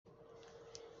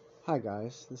Hi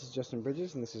guys, this is Justin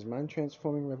Bridges and this is Mind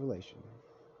Transforming Revelation.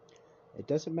 It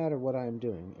doesn't matter what I am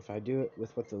doing, if I do it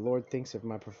with what the Lord thinks of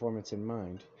my performance in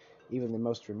mind, even the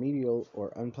most remedial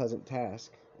or unpleasant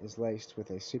task is laced with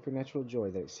a supernatural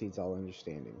joy that exceeds all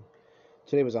understanding.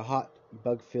 Today was a hot,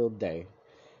 bug-filled day,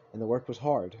 and the work was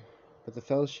hard, but the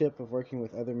fellowship of working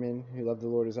with other men who love the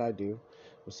Lord as I do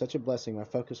was such a blessing my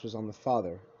focus was on the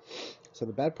Father, so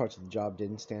the bad parts of the job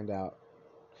didn't stand out.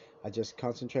 I just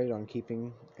concentrated on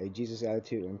keeping a Jesus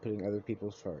attitude and putting other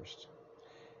people first.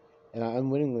 And I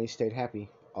unwittingly stayed happy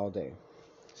all day.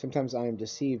 Sometimes I am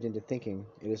deceived into thinking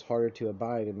it is harder to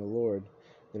abide in the Lord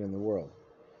than in the world.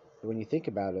 But when you think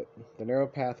about it, the narrow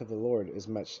path of the Lord is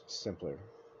much simpler.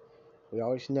 We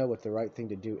always know what the right thing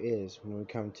to do is when we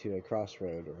come to a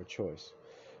crossroad or a choice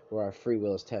where our free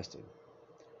will is tested.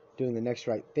 Doing the next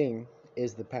right thing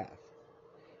is the path.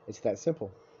 It's that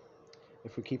simple.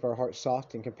 If we keep our hearts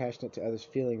soft and compassionate to others'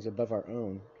 feelings above our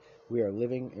own, we are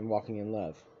living and walking in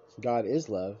love. God is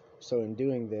love, so in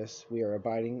doing this, we are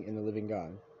abiding in the living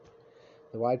God.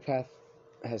 The wide path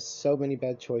has so many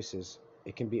bad choices,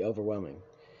 it can be overwhelming.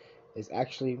 It's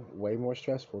actually way more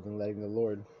stressful than letting the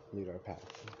Lord lead our path.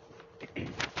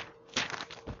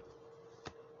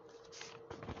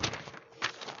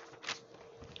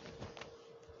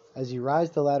 As you rise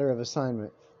the ladder of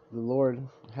assignment the Lord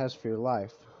has for your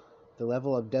life, the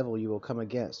level of devil you will come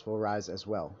against will rise as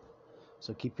well.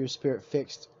 So keep your spirit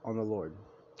fixed on the Lord.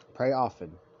 Pray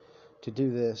often. To do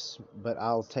this, but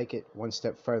I'll take it one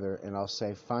step further and I'll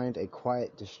say find a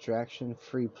quiet,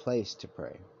 distraction-free place to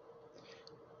pray.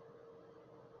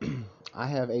 I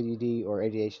have ADD or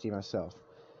ADHD myself.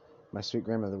 My sweet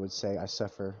grandmother would say I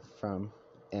suffer from,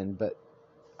 but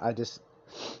I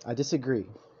disagree.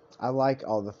 I like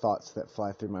all the thoughts that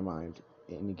fly through my mind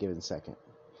in any given second.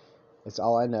 It's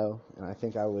all I know, and I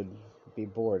think I would be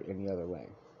bored any other way.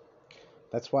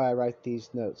 That's why I write these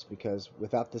notes, because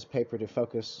without this paper to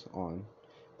focus on,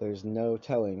 there's no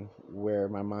telling where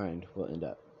my mind will end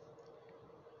up.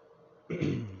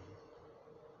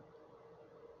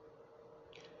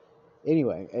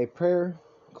 Anyway, a prayer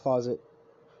closet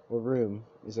or room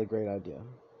is a great idea.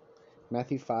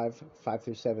 Matthew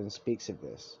 5:5-7 speaks of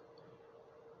this.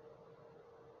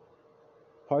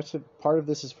 Part of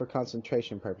this is for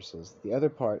concentration purposes. The other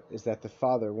part is that the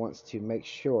Father wants to make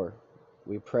sure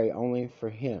we pray only for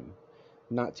Him,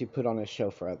 not to put on a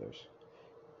show for others.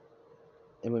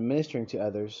 And when ministering to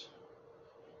others,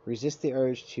 resist the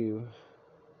urge to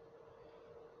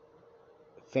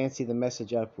fancy the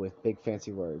message up with big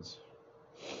fancy words.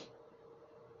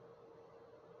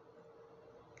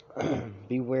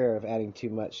 Beware of adding too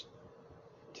much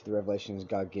to the revelations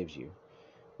God gives you.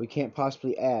 We can't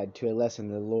possibly add to a lesson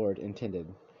the Lord intended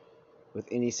with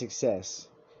any success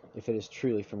if it is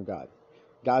truly from God.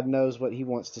 God knows what He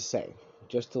wants to say.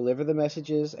 Just deliver the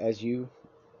messages as you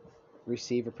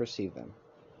receive or perceive them.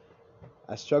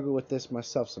 I struggle with this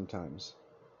myself sometimes.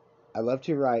 I love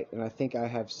to write, and I think I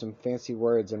have some fancy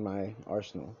words in my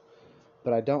arsenal,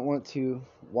 but I don't want to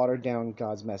water down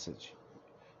God's message.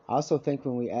 I also think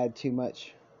when we add too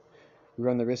much, we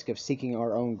run the risk of seeking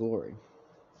our own glory.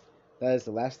 That is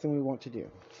the last thing we want to do.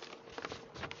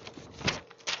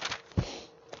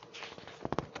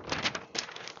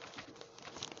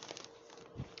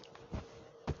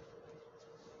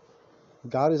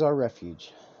 God is our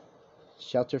refuge,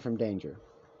 shelter from danger.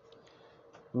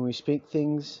 When we speak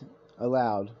things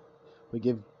aloud, we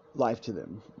give life to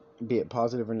them, be it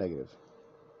positive or negative.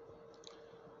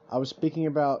 I was speaking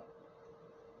about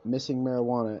missing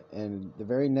marijuana, and the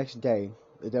very next day,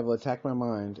 the devil attacked my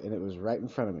mind, and it was right in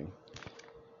front of me.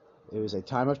 It was a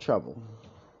time of trouble.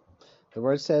 The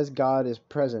word says God is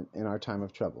present in our time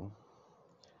of trouble,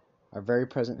 our very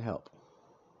present help.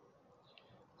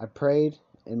 I prayed,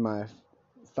 and my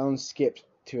phone skipped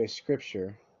to a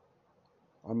scripture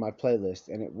on my playlist,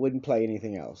 and it wouldn't play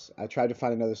anything else. I tried to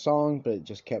find another song, but it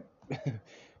just kept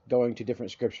going to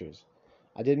different scriptures.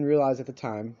 I didn't realize at the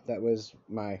time that was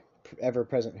my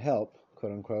ever-present help,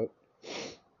 quote unquote.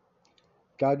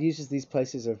 God uses these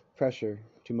places of pressure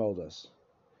to mold us.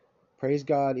 Praise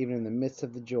God, even in the midst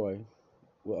of the joy,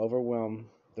 will overwhelm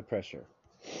the pressure.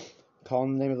 Call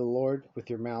on the name of the Lord with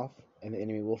your mouth, and the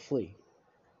enemy will flee.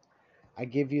 I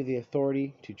give you the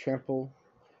authority to trample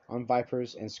on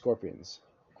vipers and scorpions,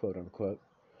 quote unquote.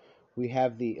 We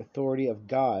have the authority of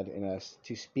God in us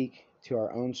to speak to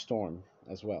our own storm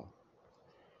as well.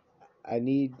 I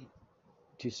need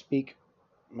to speak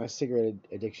my cigarette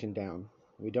addiction down.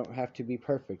 We don't have to be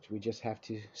perfect, we just have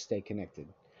to stay connected.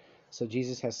 So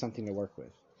Jesus has something to work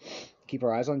with. Keep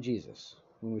our eyes on Jesus.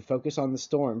 When we focus on the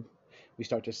storm, we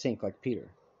start to sink like Peter.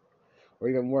 Or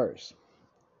even worse,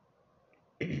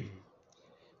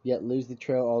 yet lose the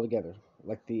trail altogether,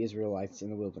 like the Israelites in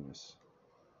the wilderness.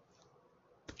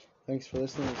 Thanks for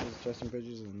listening. This is Justin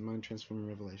Bridges and Mind Transforming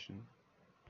Revelation.